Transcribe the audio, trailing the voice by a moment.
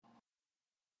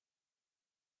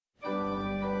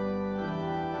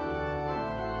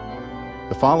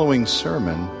The following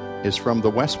sermon is from the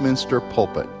Westminster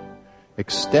pulpit,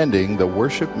 extending the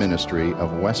worship ministry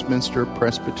of Westminster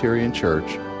Presbyterian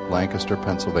Church, Lancaster,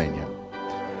 Pennsylvania.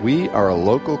 We are a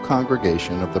local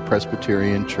congregation of the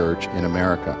Presbyterian Church in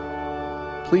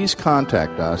America. Please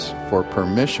contact us for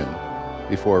permission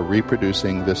before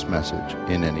reproducing this message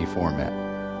in any format.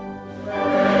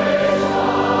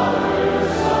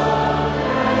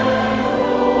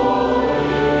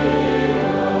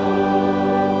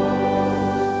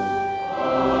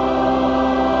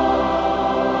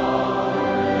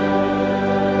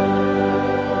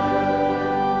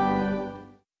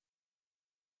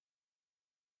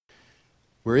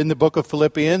 We're in the book of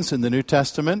Philippians in the New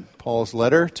Testament, Paul's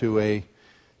letter to a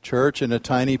church in a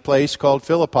tiny place called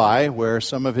Philippi, where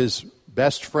some of his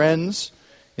best friends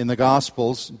in the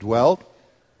Gospels dwelt.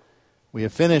 We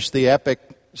have finished the epic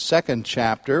second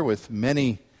chapter with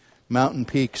many mountain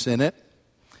peaks in it.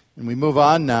 And we move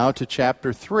on now to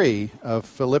chapter 3 of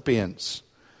Philippians.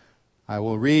 I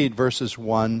will read verses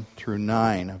 1 through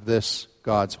 9 of this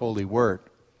God's holy word.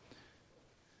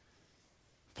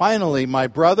 Finally, my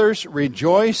brothers,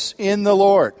 rejoice in the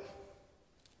Lord.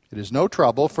 It is no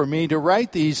trouble for me to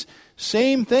write these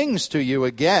same things to you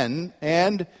again,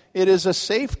 and it is a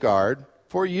safeguard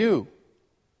for you.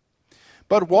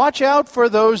 But watch out for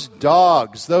those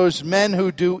dogs, those men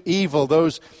who do evil,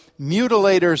 those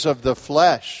mutilators of the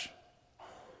flesh.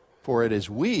 For it is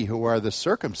we who are the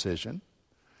circumcision,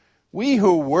 we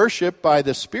who worship by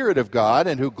the Spirit of God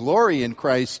and who glory in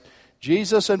Christ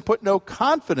Jesus and put no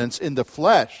confidence in the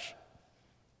flesh,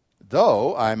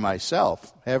 though I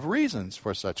myself have reasons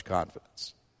for such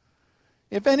confidence.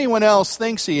 If anyone else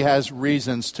thinks he has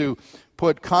reasons to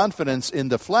put confidence in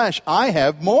the flesh, I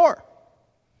have more.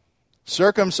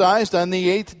 Circumcised on the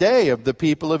 8th day of the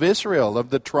people of Israel,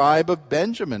 of the tribe of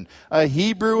Benjamin, a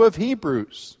Hebrew of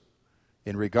Hebrews.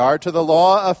 In regard to the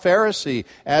law, a Pharisee.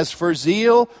 As for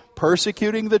zeal,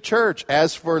 persecuting the church.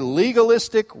 As for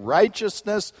legalistic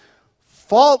righteousness,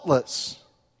 faultless.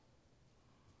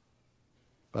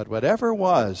 But whatever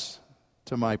was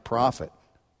to my profit,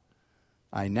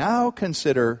 I now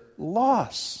consider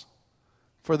loss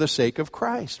for the sake of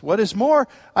Christ. What is more,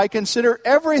 I consider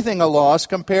everything a loss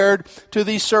compared to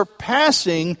the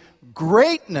surpassing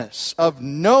greatness of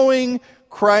knowing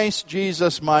Christ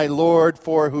Jesus my Lord,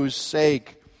 for whose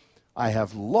sake I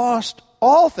have lost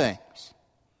all things.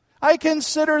 I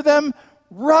consider them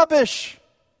rubbish,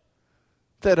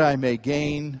 that I may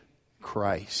gain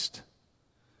Christ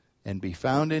and be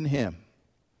found in him,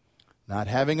 not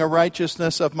having a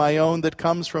righteousness of my own that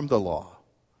comes from the law,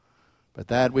 but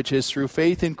that which is through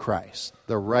faith in Christ,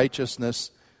 the righteousness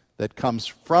that comes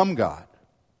from God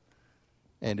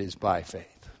and is by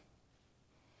faith.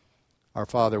 Our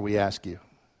Father, we ask you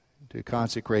to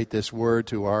consecrate this word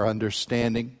to our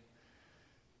understanding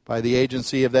by the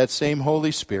agency of that same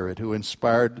Holy Spirit who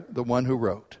inspired the one who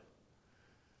wrote.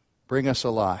 Bring us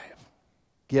alive.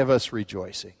 Give us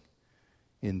rejoicing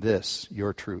in this,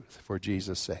 your truth, for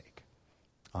Jesus' sake.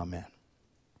 Amen.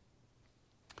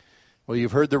 Well,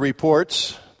 you've heard the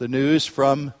reports, the news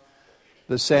from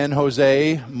the San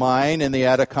Jose mine in the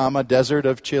Atacama Desert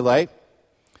of Chile.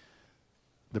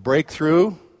 The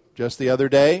breakthrough just the other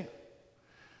day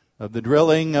of the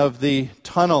drilling of the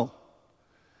tunnel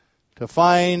to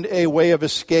find a way of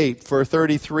escape for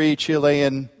 33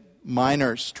 Chilean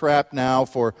miners trapped now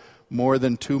for more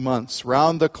than 2 months.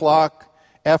 Round-the-clock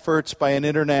efforts by an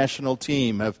international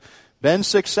team have been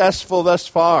successful thus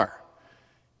far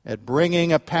at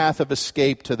bringing a path of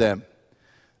escape to them,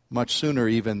 much sooner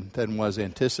even than was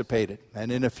anticipated.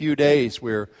 And in a few days,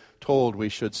 we're told we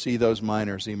should see those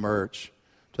miners emerge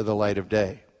to the light of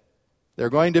day. They're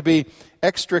going to be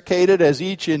extricated as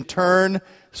each in turn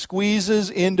squeezes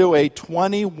into a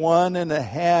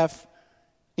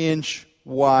 21.5-inch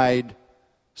wide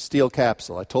steel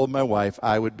capsule. I told my wife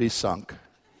I would be sunk.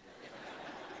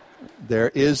 There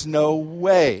is no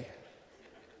way.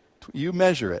 You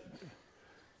measure it.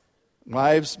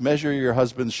 Wives, measure your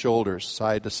husband's shoulders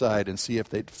side to side and see if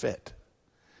they'd fit.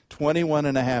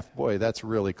 21.5, boy, that's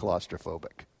really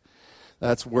claustrophobic.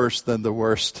 That's worse than the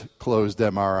worst closed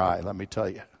MRI, let me tell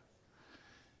you.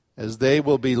 As they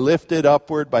will be lifted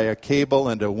upward by a cable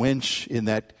and a winch in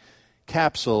that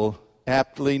capsule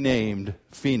aptly named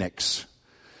Phoenix,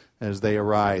 as they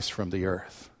arise from the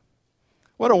earth.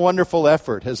 What a wonderful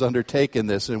effort has undertaken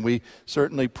this, and we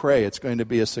certainly pray it's going to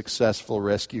be a successful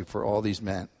rescue for all these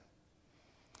men.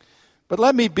 But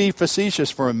let me be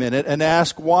facetious for a minute and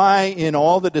ask why in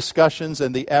all the discussions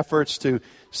and the efforts to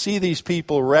see these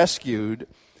people rescued,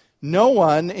 no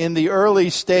one in the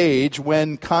early stage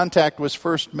when contact was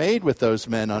first made with those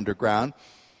men underground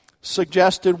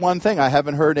suggested one thing. I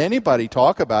haven't heard anybody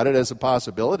talk about it as a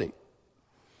possibility.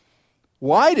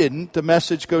 Why didn't the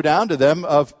message go down to them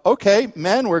of, okay,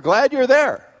 men, we're glad you're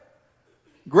there.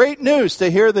 Great news to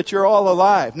hear that you're all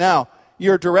alive. Now,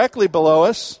 you're directly below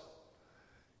us.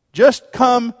 Just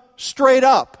come straight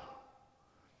up.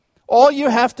 All you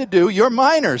have to do, you're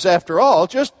miners after all,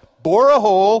 just bore a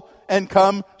hole and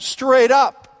come straight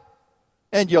up,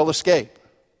 and you'll escape.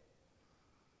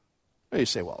 You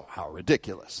say, well, how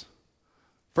ridiculous.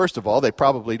 First of all, they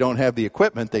probably don't have the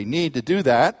equipment they need to do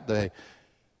that. The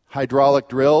hydraulic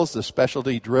drills, the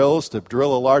specialty drills to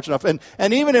drill a large enough. And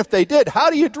even if they did, how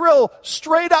do you drill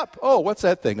straight up? Oh, what's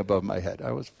that thing above my head?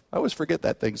 I always forget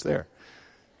that thing's there.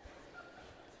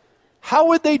 How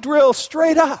would they drill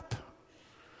straight up?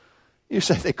 You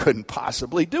say they couldn't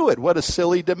possibly do it. What a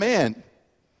silly demand.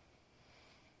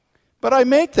 But I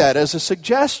make that as a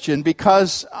suggestion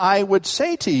because I would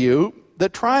say to you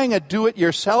that trying a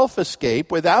do-it-yourself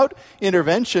escape without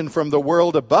intervention from the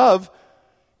world above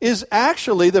is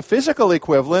actually the physical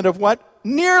equivalent of what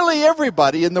nearly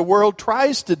everybody in the world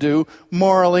tries to do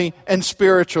morally and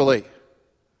spiritually.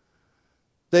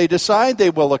 They decide they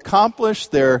will accomplish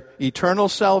their eternal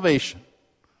salvation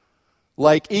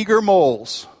like eager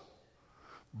moles,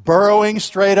 burrowing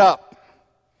straight up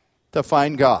to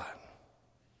find God,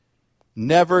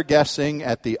 never guessing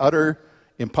at the utter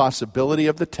impossibility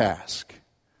of the task.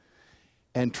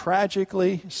 And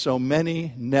tragically, so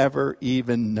many never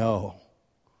even know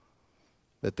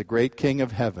that the great King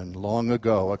of Heaven long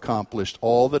ago accomplished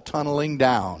all the tunneling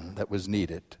down that was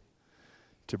needed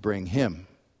to bring him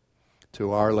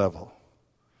to our level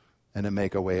and to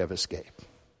make a way of escape.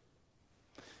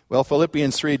 Well,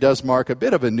 Philippians 3 does mark a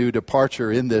bit of a new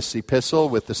departure in this epistle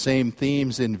with the same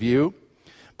themes in view.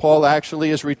 Paul actually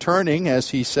is returning,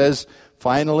 as he says,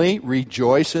 finally,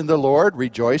 rejoice in the Lord.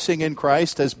 Rejoicing in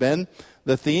Christ has been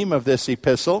the theme of this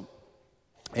epistle.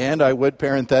 And I would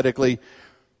parenthetically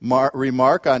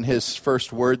remark on his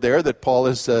first word there that Paul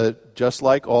is just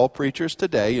like all preachers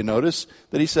today. You notice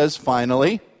that he says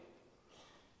finally,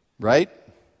 right?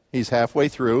 He's halfway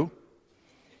through,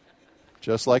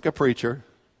 just like a preacher.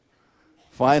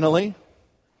 Finally,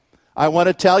 I want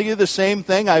to tell you the same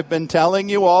thing I've been telling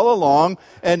you all along,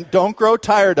 and don't grow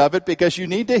tired of it because you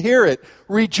need to hear it.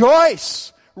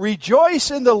 Rejoice! Rejoice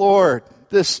in the Lord,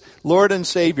 this Lord and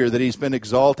Savior that he's been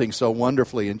exalting so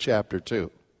wonderfully in chapter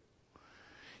 2.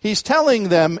 He's telling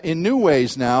them in new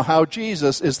ways now how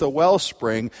Jesus is the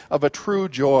wellspring of a true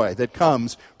joy that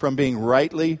comes from being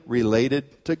rightly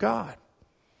related to God.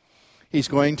 He's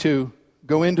going to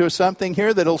go into something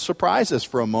here that'll surprise us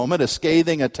for a moment, a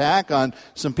scathing attack on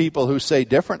some people who say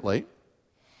differently.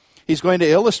 He's going to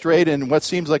illustrate in what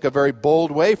seems like a very bold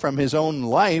way from his own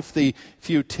life the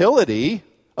futility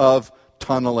of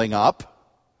tunneling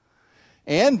up.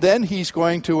 And then he's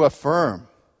going to affirm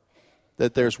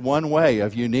that there's one way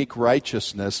of unique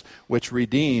righteousness which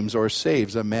redeems or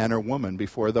saves a man or woman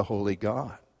before the holy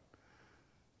God.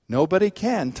 Nobody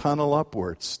can tunnel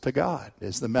upwards to God,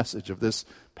 is the message of this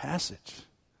passage.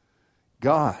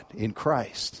 God in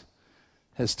Christ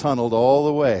has tunneled all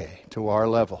the way to our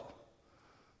level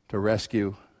to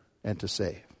rescue and to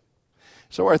save.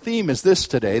 So our theme is this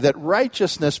today, that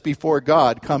righteousness before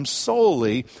God comes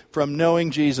solely from knowing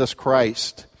Jesus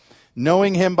Christ.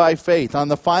 Knowing him by faith. On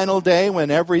the final day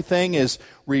when everything is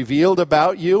revealed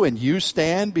about you and you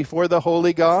stand before the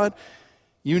holy God,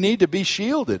 you need to be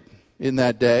shielded in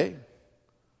that day.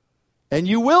 And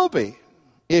you will be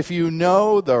if you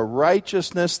know the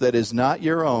righteousness that is not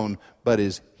your own but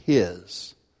is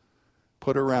his,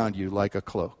 put around you like a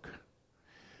cloak.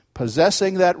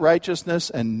 Possessing that righteousness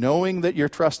and knowing that you're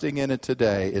trusting in it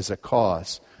today is a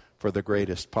cause for the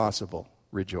greatest possible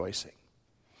rejoicing.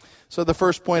 So the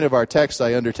first point of our text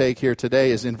I undertake here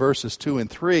today is in verses 2 and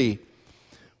 3,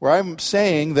 where I'm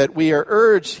saying that we are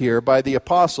urged here by the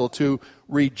apostle to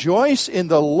rejoice in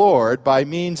the Lord by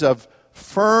means of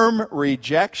firm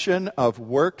rejection of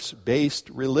works-based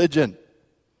religion.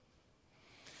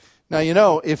 Now, you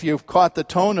know, if you've caught the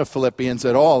tone of Philippians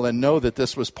at all and know that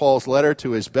this was Paul's letter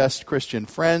to his best Christian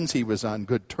friends, he was on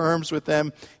good terms with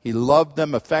them, he loved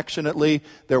them affectionately,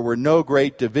 there were no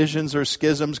great divisions or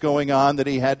schisms going on that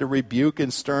he had to rebuke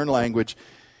in stern language.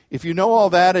 If you know all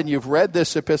that and you've read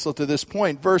this epistle to this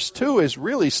point, verse 2 is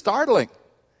really startling.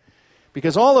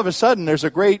 Because all of a sudden there's a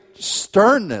great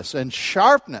sternness and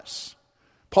sharpness.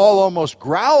 Paul almost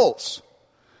growls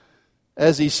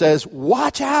as he says,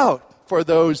 watch out for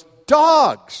those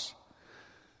dogs,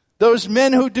 those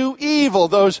men who do evil,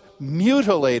 those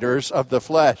mutilators of the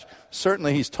flesh.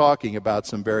 Certainly he's talking about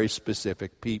some very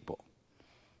specific people.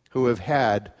 who have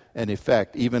had an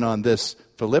effect even on this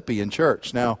Philippian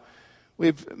church. Now,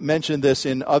 we've mentioned this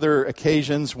in other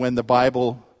occasions when the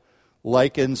Bible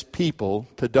likens people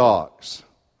to dogs.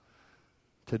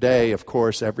 Today, of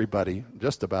course, everybody,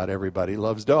 just about everybody,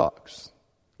 loves dogs,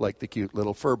 like the cute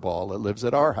little fur ball that lives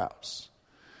at our house.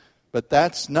 But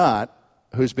that's not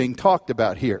who's being talked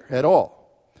about here at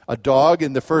all. A dog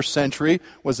in the first century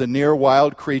was a near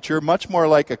wild creature, much more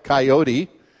like a coyote,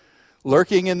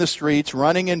 lurking in the streets,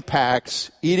 running in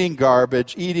packs, eating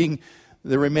garbage, eating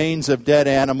the remains of dead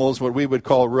animals, what we would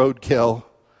call roadkill.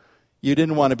 You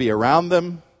didn't want to be around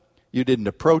them. You didn't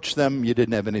approach them. You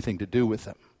didn't have anything to do with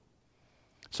them.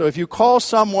 So if you call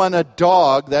someone a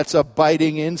dog, that's a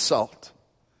biting insult.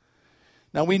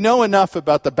 Now, we know enough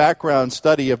about the background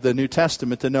study of the New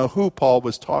Testament to know who Paul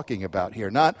was talking about here.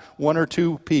 Not one or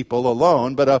two people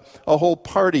alone, but a whole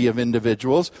party of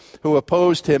individuals who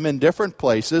opposed him in different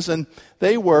places. And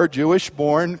they were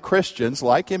Jewish-born Christians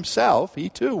like himself. He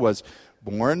too was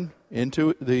born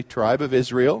into the tribe of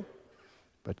Israel,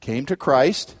 but came to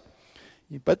Christ.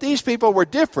 But these people were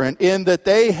different in that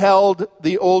they held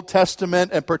the Old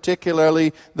Testament, and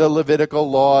particularly the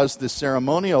Levitical laws, the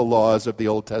ceremonial laws of the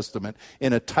Old Testament,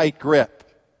 in a tight grip.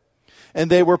 And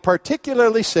they were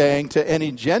particularly saying to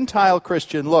any Gentile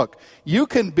Christian, look, you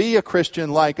can be a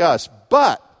Christian like us,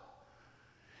 but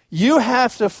you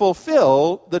have to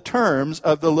fulfill the terms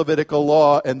of the Levitical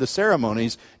law and the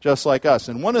ceremonies just like us.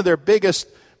 And one of their biggest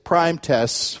prime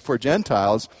tests for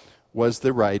Gentiles was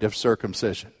the rite of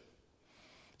circumcision.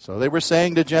 So they were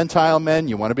saying to Gentile men,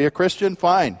 you want to be a Christian?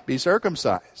 Fine, be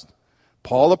circumcised.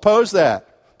 Paul opposed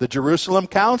that. The Jerusalem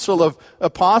Council of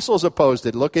Apostles opposed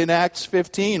it. Look in Acts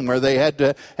 15, where they had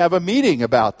to have a meeting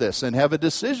about this and have a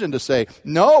decision to say,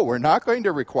 no, we're not going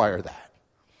to require that.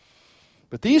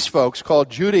 But these folks, called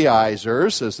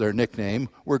Judaizers, as their nickname,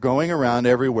 were going around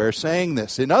everywhere saying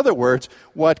this. In other words,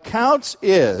 what counts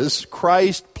is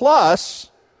Christ plus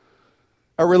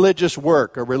a religious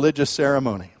work, a religious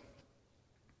ceremony.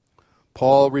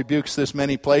 Paul rebukes this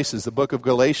many places. The book of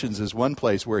Galatians is one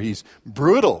place where he's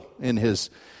brutal in his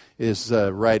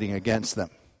writing against them.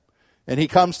 And he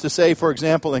comes to say, for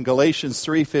example, in Galatians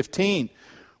 3:15,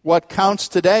 what counts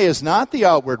today is not the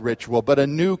outward ritual, but a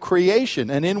new creation,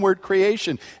 an inward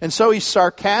creation. And so he's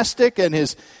sarcastic, and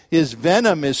his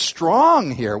venom is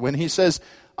strong here when he says,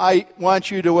 I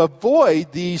want you to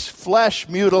avoid these flesh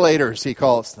mutilators, he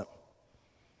calls them.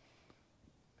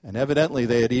 And evidently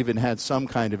they had even had some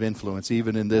kind of influence,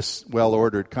 even in this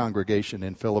well-ordered congregation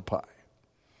in Philippi.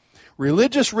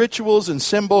 Religious rituals and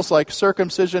symbols like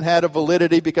circumcision had a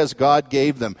validity because God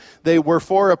gave them. They were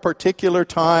for a particular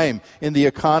time in the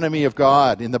economy of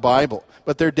God in the Bible.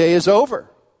 But their day is over.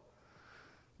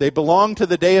 They belong to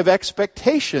the day of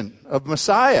expectation of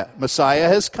Messiah. Messiah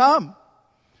has come.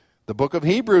 The book of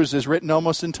Hebrews is written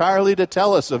almost entirely to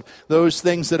tell us of those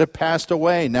things that have passed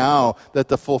away now that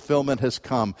the fulfillment has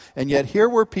come. And yet here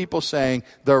were people saying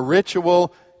the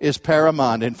ritual is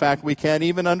paramount. In fact, we can't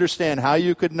even understand how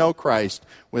you could know Christ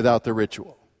without the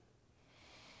ritual.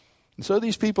 And so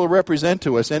these people represent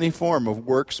to us any form of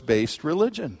works-based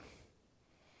religion.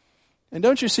 And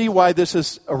don't you see why this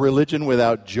is a religion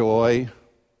without joy?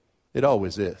 It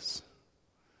always is.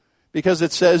 Because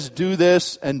it says, do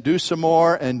this and do some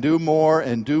more and do more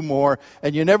and do more.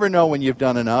 And you never know when you've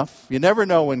done enough. You never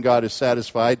know when God is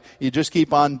satisfied. You just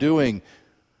keep on doing.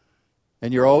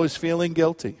 And you're always feeling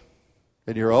guilty.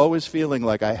 And you're always feeling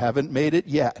like, I haven't made it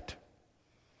yet.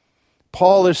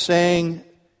 Paul is saying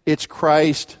it's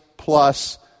Christ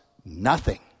plus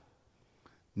nothing.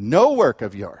 No work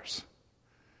of yours.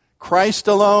 Christ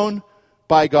alone,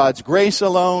 by God's grace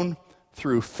alone,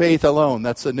 through faith alone.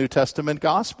 That's the New Testament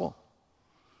gospel.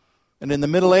 And in the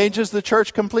Middle Ages, the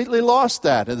church completely lost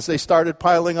that as they started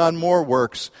piling on more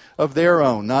works of their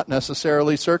own, not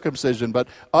necessarily circumcision, but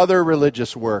other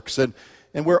religious works. And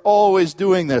we're always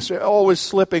doing this. We're always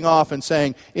slipping off and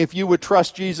saying, if you would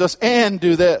trust Jesus and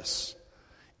do this,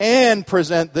 and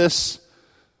present this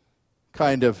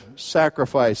kind of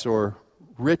sacrifice or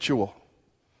ritual.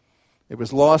 It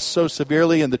was lost so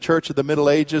severely in the church of the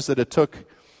Middle Ages that it took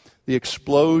the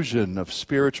explosion of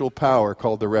spiritual power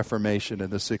called the Reformation in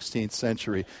the 16th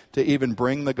century to even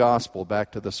bring the gospel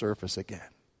back to the surface again.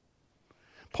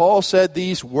 Paul said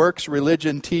these works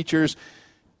religion teachers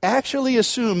actually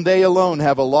assume they alone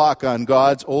have a lock on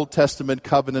God's Old Testament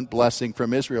covenant blessing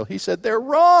from Israel. He said they're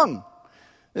wrong.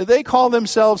 They call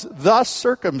themselves the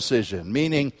circumcision,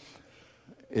 meaning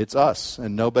it's us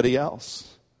and nobody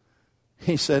else.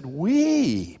 He said,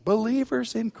 we,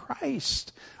 believers in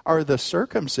Christ, are the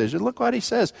circumcision. Look what he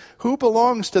says. Who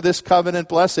belongs to this covenant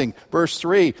blessing? Verse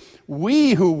 3,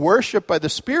 we who worship by the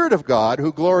Spirit of God,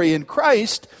 who glory in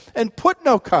Christ, and put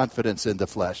no confidence in the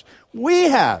flesh. We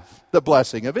have the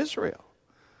blessing of Israel.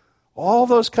 All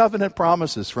those covenant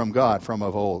promises from God from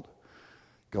of old.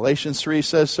 Galatians 3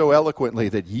 says so eloquently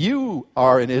that you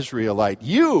are an Israelite.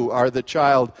 You are the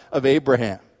child of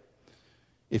Abraham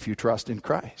if you trust in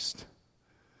Christ.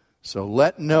 So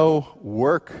let no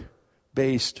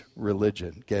work-based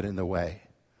religion get in the way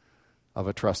of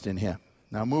a trust in him.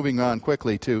 Now moving on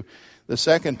quickly to the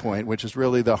second point, which is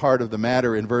really the heart of the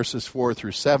matter in verses 4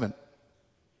 through 7.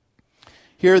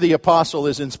 Here the apostle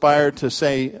is inspired to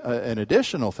say an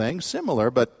additional thing,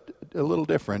 similar but a little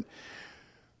different.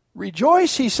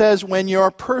 Rejoice, he says, when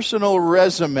your personal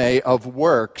resume of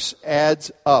works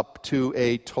adds up to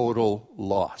a total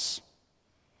loss.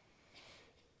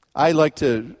 I like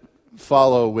to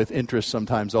follow with interest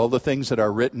sometimes all the things that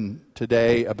are written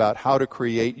today about how to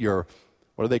create your,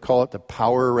 what do they call it, the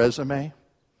power resume?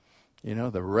 You know,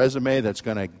 the resume that's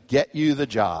going to get you the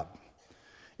job.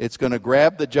 It's going to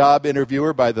grab the job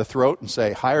interviewer by the throat and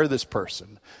say, hire this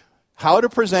person. How to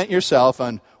present yourself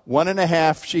on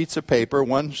 1.5 sheets of paper,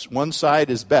 one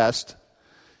side is best,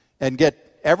 and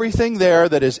get everything there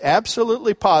that is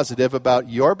absolutely positive about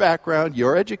your background,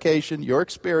 your education, your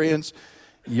experience,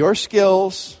 your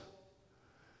skills.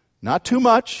 Not too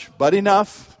much, but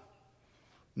enough.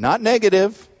 Not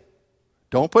negative.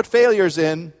 Don't put failures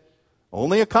in.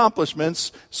 Only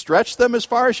accomplishments. Stretch them as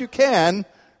far as you can.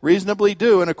 Reasonably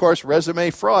do. And of course,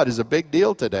 resume fraud is a big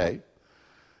deal today.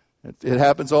 It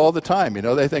happens all the time. You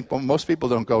know, they think, well, most people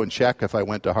don't go and check if I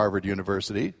went to Harvard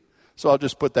University, so I'll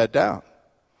just put that down.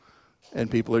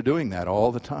 And people are doing that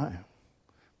all the time.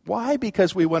 Why?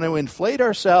 Because we want to inflate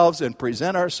ourselves and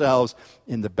present ourselves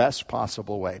in the best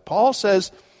possible way. Paul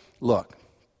says, look,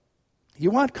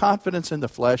 you want confidence in the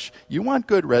flesh, you want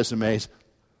good resumes,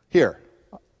 here,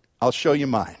 I'll show you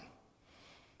mine.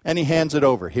 And he hands it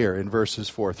over here in verses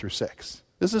 4 through 6.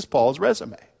 This is Paul's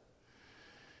resume.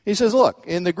 He says, look,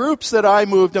 in the groups that I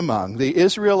moved among, the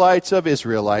Israelites of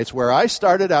Israelites, where I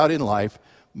started out in life,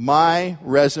 my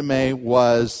resume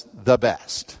was the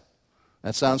best.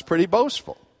 That sounds pretty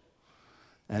boastful.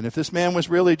 And if this man was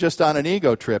really just on an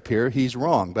ego trip here, he's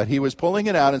wrong. But he was pulling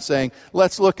it out and saying,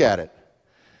 let's look at it.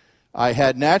 I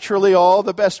had naturally all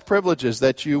the best privileges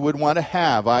that you would want to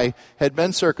have. I had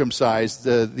been circumcised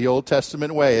the Old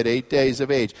Testament way at 8 days of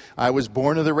age. I was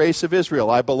born of the race of Israel.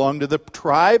 I belonged to the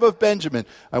tribe of Benjamin.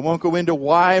 I won't go into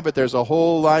why, but there's a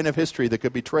whole line of history that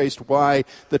could be traced why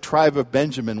the tribe of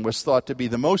Benjamin was thought to be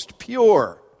the most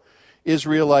pure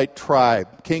Israelite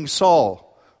tribe. King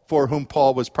Saul, for whom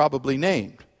Paul was probably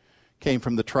named, came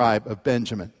from the tribe of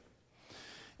Benjamin.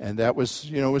 And that was,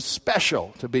 was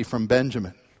special to be from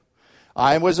Benjamin.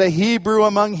 I was a Hebrew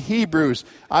among Hebrews.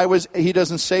 He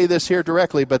doesn't say this here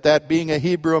directly, but that being a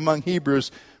Hebrew among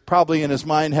Hebrews probably in his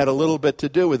mind had a little bit to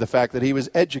do with the fact that he was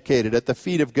educated at the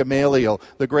feet of Gamaliel,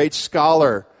 the great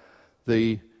scholar,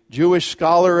 the Jewish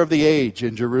scholar of the age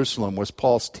in Jerusalem was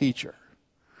Paul's teacher.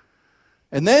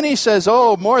 And then he says,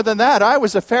 oh, more than that, I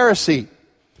was a Pharisee.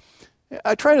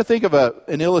 I try to think of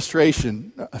an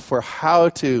illustration for how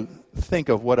to think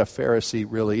of what a Pharisee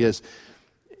really is.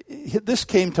 This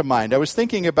came to mind. I was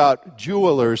thinking about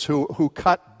jewelers who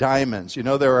cut diamonds. You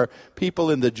know, there are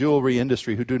people in the jewelry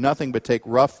industry who do nothing but take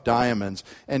rough diamonds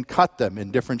and cut them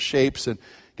in different shapes and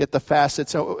get the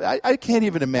facets. So I can't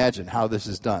even imagine how this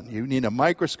is done. You need a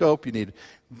microscope, you need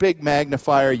a big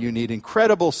magnifier, you need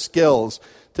incredible skills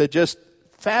to just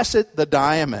facet the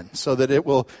diamond so that it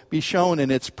will be shown in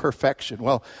its perfection.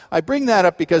 Well, I bring that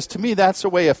up because to me that's the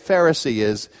way a Pharisee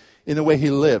is in the way he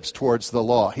lives towards the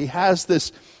law. He has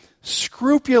this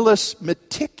scrupulous,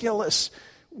 meticulous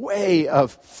way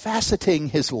of faceting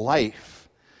his life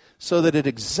so that it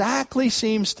exactly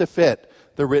seems to fit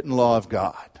the written law of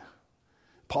God.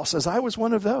 Paul says, I was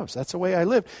one of those. That's the way I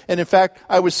lived. And in fact,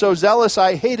 I was so zealous,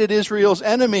 I hated Israel's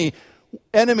enemies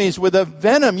with a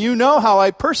venom. You know how I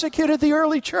persecuted the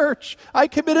early church. I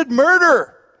committed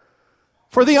murder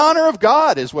for the honor of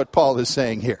God, is what Paul is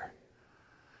saying here.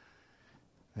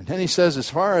 And then he says, as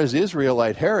far as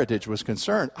Israelite heritage was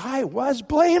concerned, I was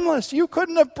blameless. You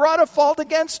couldn't have brought a fault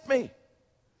against me.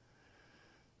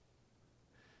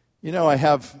 You know, I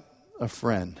have a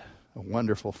friend, a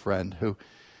wonderful friend,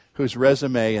 whose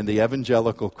resume in the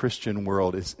evangelical Christian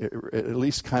world at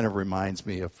least kind of reminds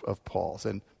me of Paul's.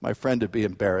 And my friend would be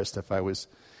embarrassed if I was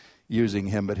using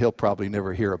him, but he'll probably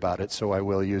never hear about it, so I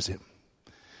will use him.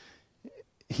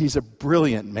 He's a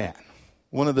brilliant man,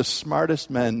 one of the smartest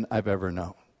men I've ever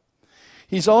known.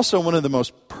 He's also one of the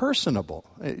most personable.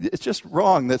 It's just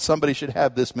wrong that somebody should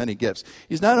have this many gifts.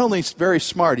 He's not only very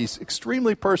smart, he's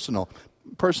extremely personable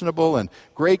and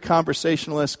great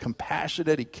conversationalist,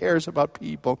 compassionate. He cares about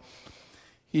people.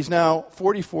 He's now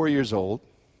 44 years old.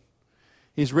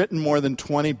 He's written more than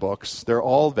 20 books. They're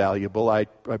all valuable. I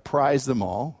prize them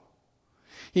all.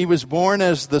 He was born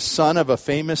as the son of a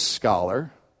famous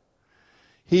scholar.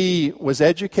 He was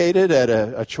educated at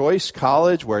a choice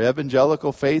college where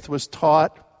evangelical faith was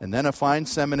taught, and then a fine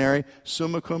seminary,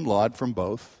 summa cum laude from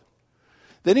both.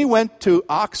 Then he went to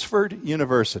Oxford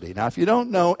University. Now, if you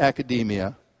don't know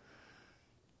academia,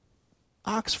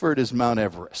 Oxford is Mount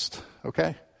Everest,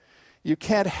 okay? You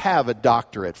can't have a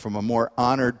doctorate from a more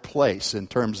honored place in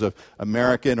terms of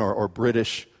American or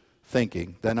British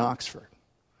thinking than Oxford.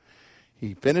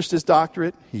 He finished his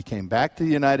doctorate. He came back to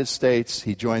the United States.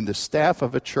 He joined the staff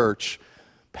of a church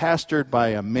pastored by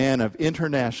a man of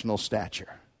international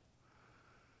stature.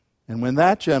 And when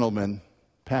that gentleman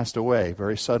passed away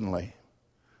very suddenly,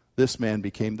 this man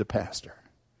became the pastor.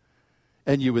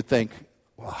 And you would think,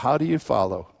 well, how do you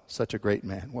follow such a great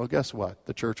man? Well, guess what?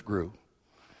 The church grew.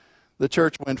 The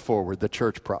church went forward. The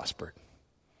church prospered.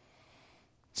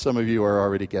 Some of you are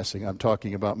already guessing. I'm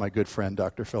talking about my good friend,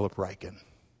 Dr. Philip Ryken,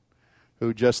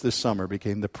 who just this summer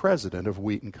became the president of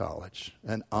Wheaton College,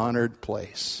 an honored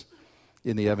place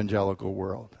in the evangelical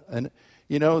world. And,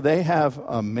 you know, they have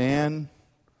a man,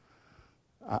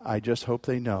 I just hope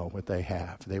they know what they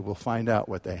have. They will find out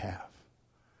what they have.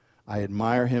 I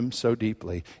admire him so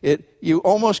deeply. You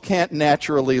almost can't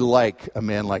naturally like a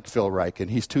man like Phil Ryken.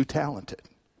 He's too talented.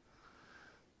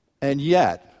 And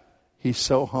yet, he's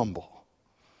so humble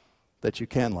that you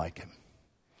can like him.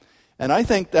 And I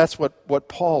think that's what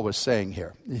Paul was saying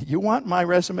here. You want my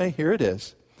resume? Here it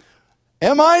is.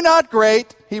 Am I not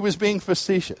great? He was being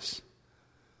facetious.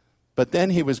 But then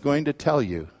he was going to tell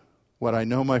you what I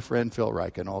know my friend Phil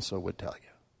Ryken also would tell you.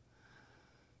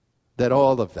 That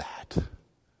all of that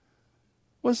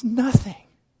was nothing.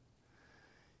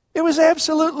 It was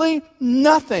absolutely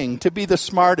nothing to be the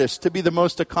smartest, to be the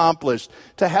most accomplished,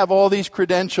 to have all these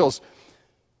credentials.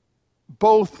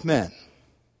 Both men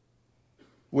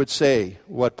would say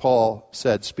what Paul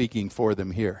said, speaking for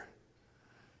them here.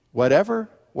 Whatever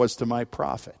was to my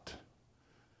profit,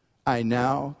 I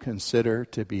now consider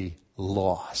to be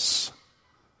loss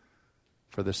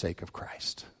for the sake of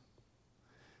Christ.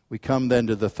 We come then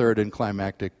to the third and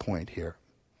climactic point here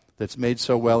that's made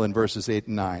so well in verses 8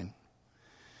 and 9.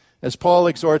 As Paul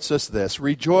exhorts us this,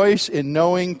 rejoice in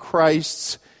knowing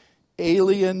Christ's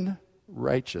alien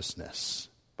righteousness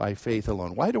by faith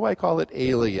alone. Why do I call it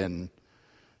alien?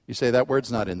 You say that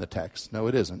word's not in the text. No,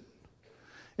 it isn't.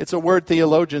 It's a word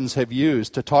theologians have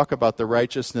used to talk about the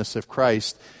righteousness of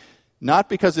Christ, not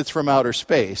because it's from outer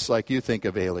space, like you think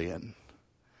of alien,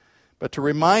 but to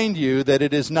remind you that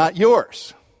it is not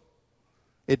yours.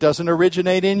 It doesn't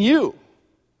originate in you.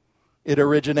 It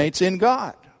originates in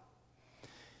God.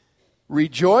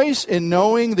 Rejoice in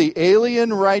knowing the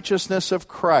alien righteousness of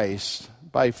Christ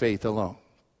by faith alone.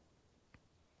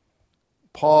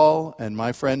 Paul and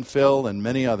my friend Phil and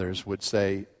many others would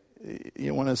say,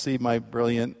 you want to see my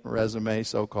brilliant resume,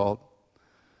 so-called?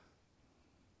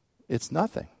 It's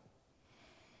nothing.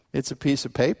 It's a piece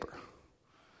of paper.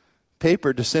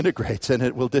 Paper disintegrates and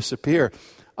it will disappear.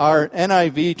 Our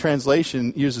NIV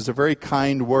translation uses a very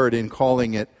kind word in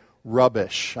calling it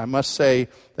rubbish. I must say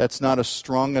that's not a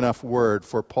strong enough word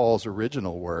for Paul's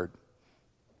original word.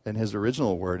 And his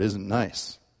original word isn't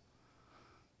nice.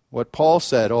 What Paul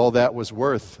said, all that was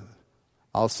worth,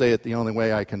 I'll say it the only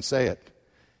way I can say it,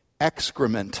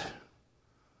 excrement.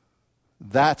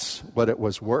 That's what it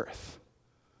was worth.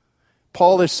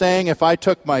 Paul is saying if I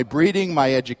took my breeding,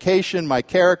 my education, my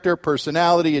character,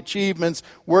 personality, achievements,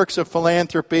 works of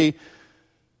philanthropy,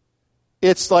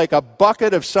 it's like a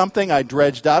bucket of something I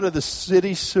dredged out of the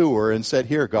city sewer and said,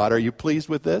 here, God, are you pleased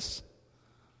with this?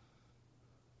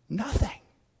 Nothing.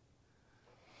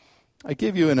 I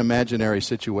give you an imaginary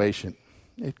situation.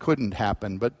 It couldn't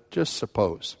happen, but just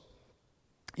suppose.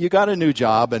 You got a new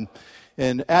job,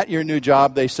 and at your new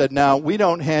job, they said, now, we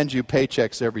don't hand you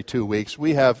paychecks every 2 weeks.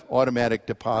 We have automatic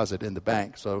deposit in the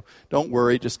bank. So don't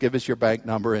worry, just give us your bank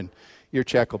number, and your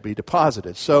check will be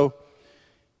deposited. So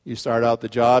you start out the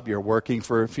job, you're working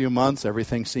for a few months,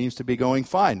 everything seems to be going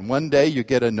fine. One day, you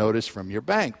get a notice from your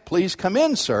bank. Please come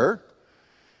in, sir.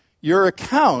 Your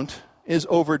account is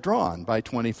overdrawn by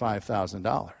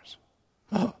 $25,000.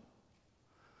 Oh.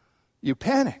 You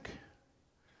panic.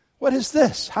 What is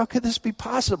this? How could this be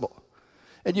possible?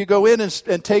 And you go in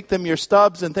and take them your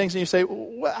stubs and things, and you say,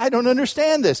 I don't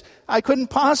understand this. I couldn't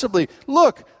possibly.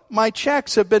 Look, my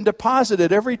checks have been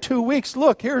deposited every 2 weeks.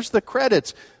 Look, here's the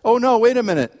credits. Oh, no, wait a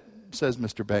minute, says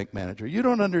Mr. Bank Manager. You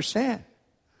don't understand.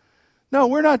 No,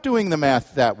 we're not doing the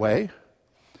math that way.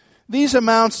 These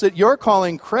amounts that you're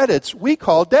calling credits, we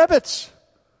call debits.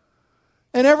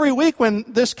 And every week when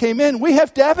this came in, we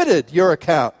have debited your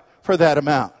account for that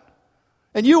amount.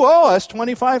 And you owe us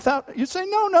 $25,000. You say,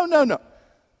 no.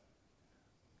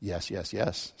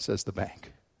 Yes, says the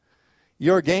bank.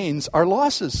 Your gains are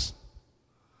losses.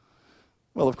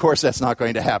 Well, of course, that's not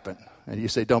going to happen. And you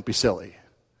say, don't be silly.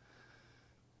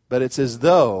 But it's as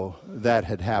though that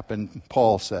had happened,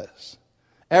 Paul says.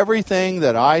 Everything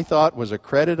that I thought was a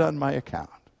credit on my account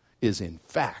is in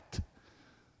fact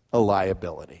a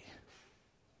liability.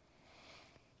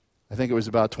 I think it was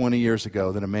about 20 years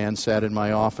ago that a man sat in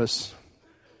my office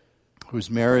whose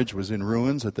marriage was in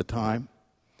ruins at the time.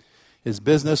 His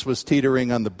business was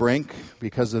teetering on the brink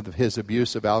because of his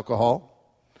abuse of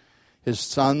alcohol. His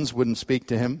sons wouldn't speak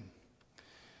to him.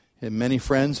 And many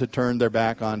friends had turned their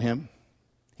back on him.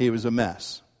 He was a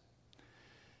mess.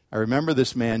 I remember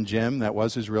this man, Jim, that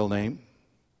was his real name,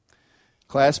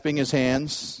 clasping his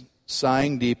hands,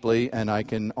 sighing deeply, and I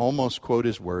can almost quote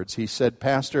his words. He said,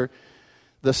 Pastor,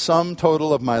 the sum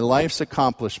total of my life's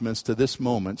accomplishments to this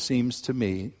moment seems to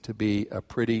me to be a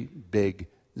pretty big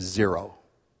zero.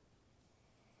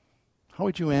 How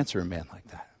would you answer a man like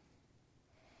that?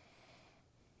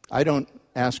 I don't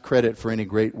ask credit for any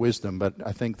great wisdom, but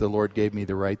I think the Lord gave me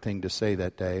the right thing to say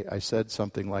that day. I said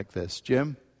something like this,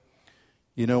 Jim,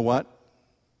 you know what?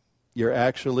 You're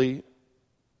actually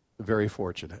very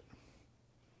fortunate.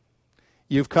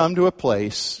 You've come to a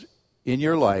place in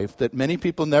your life that many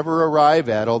people never arrive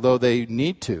at, although they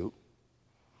need to,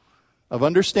 of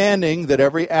understanding that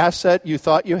every asset you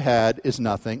thought you had is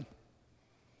nothing.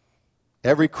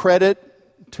 Every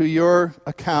credit to your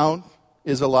account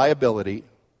is a liability.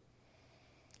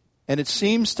 And it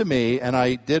seems to me, and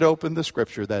I did open the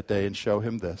scripture that day and show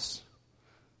him this,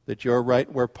 that you're right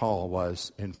where Paul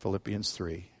was in Philippians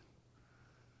 3.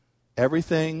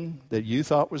 Everything that you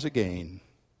thought was a gain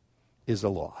is a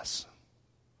loss.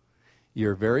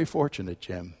 You're very fortunate,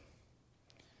 Jim,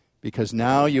 because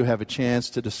now you have a chance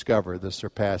to discover the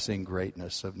surpassing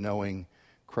greatness of knowing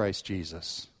Christ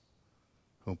Jesus,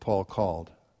 whom Paul called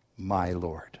my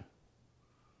Lord.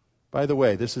 By the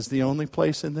way, this is the only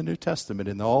place in the New Testament,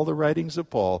 in all the writings of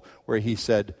Paul, where he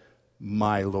said,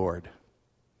 my Lord.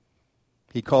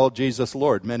 He called Jesus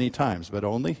Lord many times, but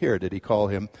only here did he call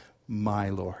him my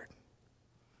Lord.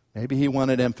 Maybe he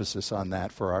wanted emphasis on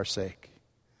that for our sake.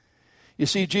 You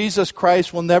see, Jesus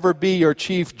Christ will never be your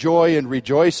chief joy and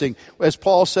rejoicing. As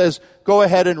Paul says, go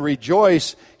ahead and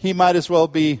rejoice. He might as well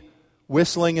be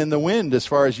whistling in the wind as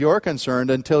far as you're concerned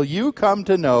until you come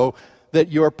to know that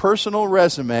your personal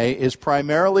resume is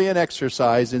primarily an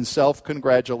exercise in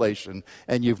self-congratulation,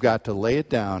 and you've got to lay it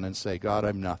down and say, God,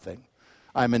 I'm nothing.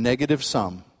 I'm a negative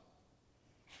sum.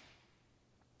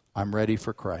 I'm ready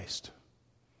for Christ.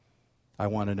 I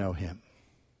want to know him.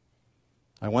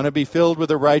 I want to be filled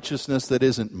with a righteousness that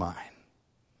isn't mine,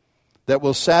 that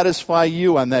will satisfy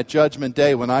you on that judgment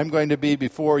day when I'm going to be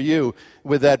before you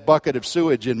with that bucket of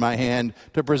sewage in my hand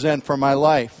to present for my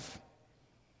life.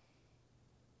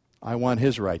 I want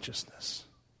his righteousness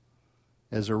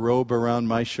as a robe around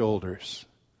my shoulders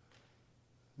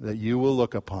that you will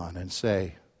look upon and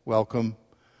say, welcome,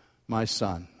 my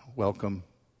son. Welcome,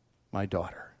 my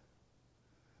daughter.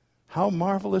 How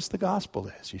marvelous the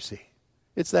gospel is, you see.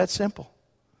 It's that simple.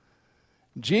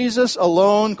 Jesus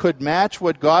alone could match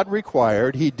what God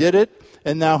required. He did it,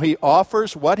 and now he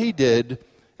offers what he did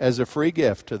as a free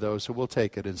gift to those who will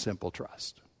take it in simple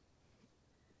trust.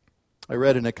 I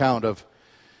read an account of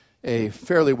a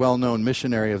fairly well-known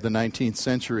missionary of the 19th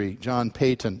century, John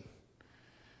Peyton.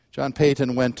 John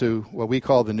Peyton went to what we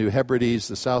call the New Hebrides,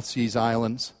 the South Seas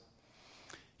Islands.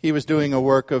 He was doing a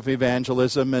work of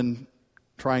evangelism and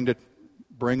trying to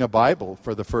bring a Bible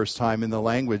for the first time in the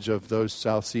language of those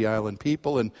South Sea Island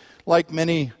people. And like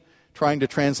many trying to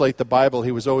translate the Bible,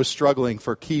 he was always struggling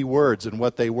for key words and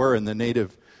what they were in the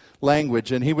native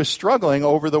language. And he was struggling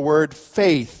over the word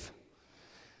faith.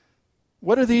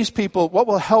 What are these people, what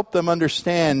will help them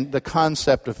understand the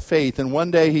concept of faith? And one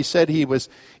day he said he was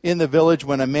in the village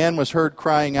when a man was heard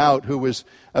crying out who was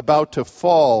about to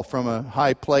fall from a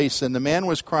high place. And the man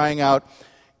was crying out,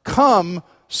 "Come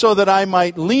so that I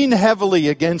might lean heavily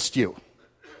against you."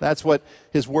 That's what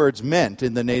his words meant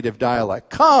in the native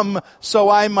dialect. Come so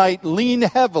I might lean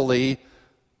heavily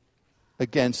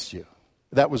against you.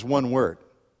 That was one word.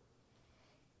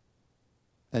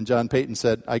 And John Peyton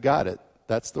said, I got it.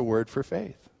 That's the word for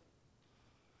faith.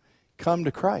 Come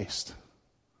to Christ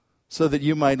so that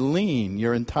you might lean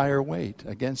your entire weight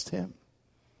against him.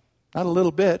 Not a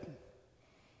little bit.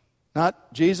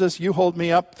 Not, Jesus, you hold me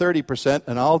up 30%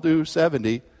 and I'll do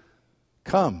 70.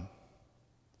 Come,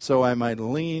 so I might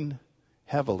lean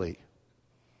heavily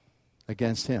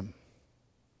against him.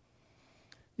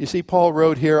 You see, Paul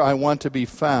wrote here, I want to be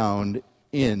found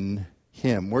in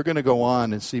him. We're going to go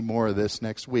on and see more of this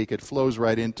next week. It flows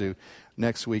right into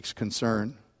next week's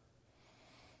concern.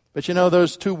 But you know,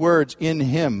 those two words, in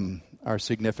him, are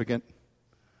significant.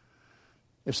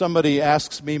 If somebody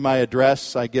asks me my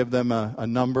address, I give them a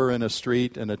number and a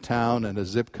street and a town and a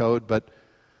zip code, but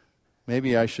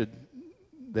maybe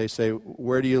they say,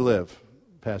 where do you live,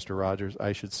 Pastor Rogers?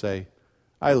 I should say,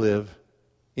 I live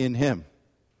in him.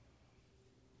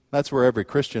 That's where every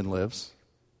Christian lives.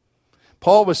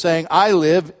 Paul was saying, I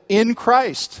live in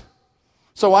Christ.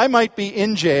 So I might be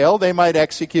in jail, they might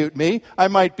execute me, I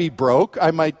might be broke,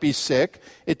 I might be sick.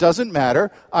 It doesn't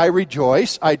matter. I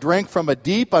rejoice. I drink from a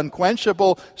deep,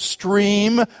 unquenchable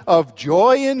stream of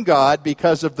joy in God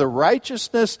because of the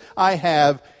righteousness I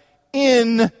have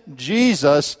in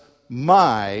Jesus,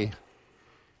 my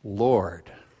Lord.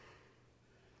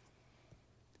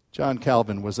 John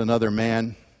Calvin was another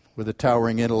man with a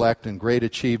towering intellect and great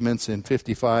achievements. In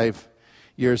 55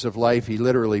 years of life, he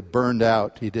literally burned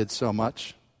out. He did so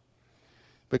much.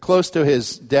 But close to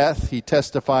his death, he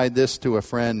testified this to a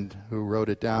friend who wrote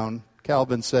it down.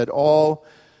 Calvin said, all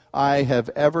I have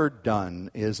ever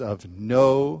done is of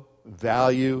no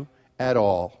value at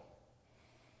all.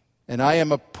 And I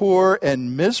am a poor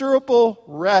and miserable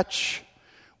wretch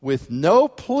with no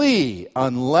plea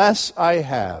unless I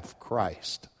have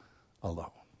Christ alone.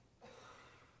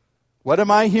 What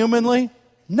am I humanly?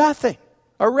 Nothing.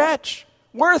 A wretch.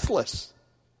 Worthless.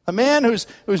 A man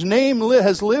whose name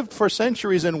has lived for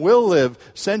centuries and will live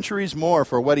centuries more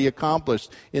for what he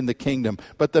accomplished in the kingdom.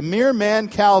 But the mere man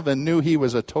Calvin knew he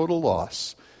was a total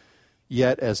loss.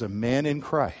 Yet as a man in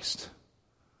Christ,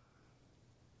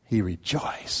 he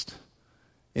rejoiced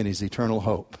in his eternal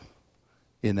hope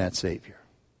in that Savior.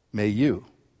 May you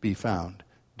be found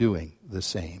doing the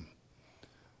same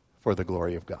for the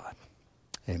glory of God.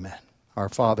 Amen. Our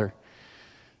Father,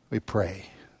 we pray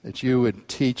that you would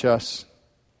teach us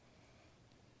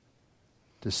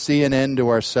to see an end to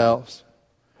ourselves,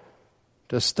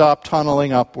 to stop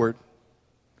tunneling upward,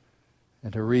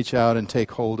 and to reach out and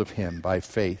take hold of him by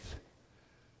faith,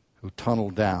 who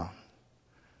tunneled down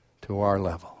to our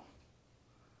level.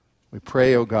 We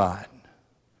pray, O God,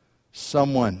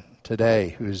 someone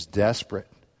today who's desperate,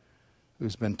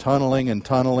 who's been tunneling and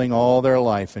tunneling all their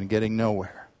life and getting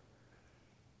nowhere,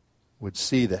 would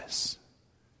see this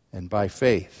and by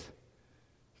faith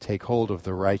take hold of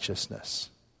the righteousness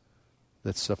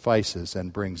that suffices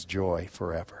and brings joy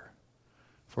forever.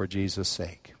 For Jesus'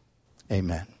 sake,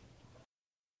 amen.